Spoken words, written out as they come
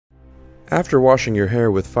After washing your hair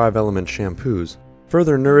with 5-element shampoos,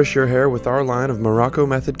 further nourish your hair with our line of Morrocco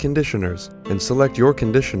Method conditioners and select your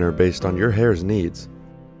conditioner based on your hair's needs.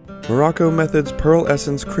 Morrocco Method's Pearl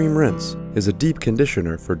Essence Crème Rinse is a deep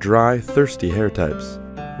conditioner for dry, thirsty hair types.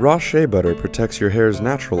 Raw shea butter protects your hair's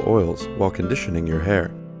natural oils while conditioning your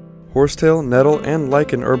hair. Horsetail, nettle, and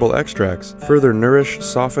lichen herbal extracts further nourish,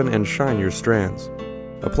 soften, and shine your strands.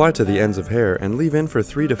 Apply to the ends of hair and leave in for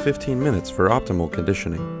 3 to 15 minutes for optimal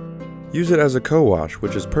conditioning. Use it as a co-wash,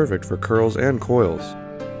 which is perfect for curls and coils.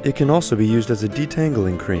 It can also be used as a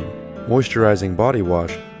detangling cream, moisturizing body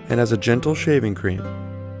wash, and as a gentle shaving cream.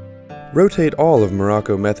 Rotate all of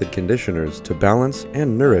Morrocco Method conditioners to balance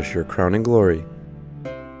and nourish your crowning glory.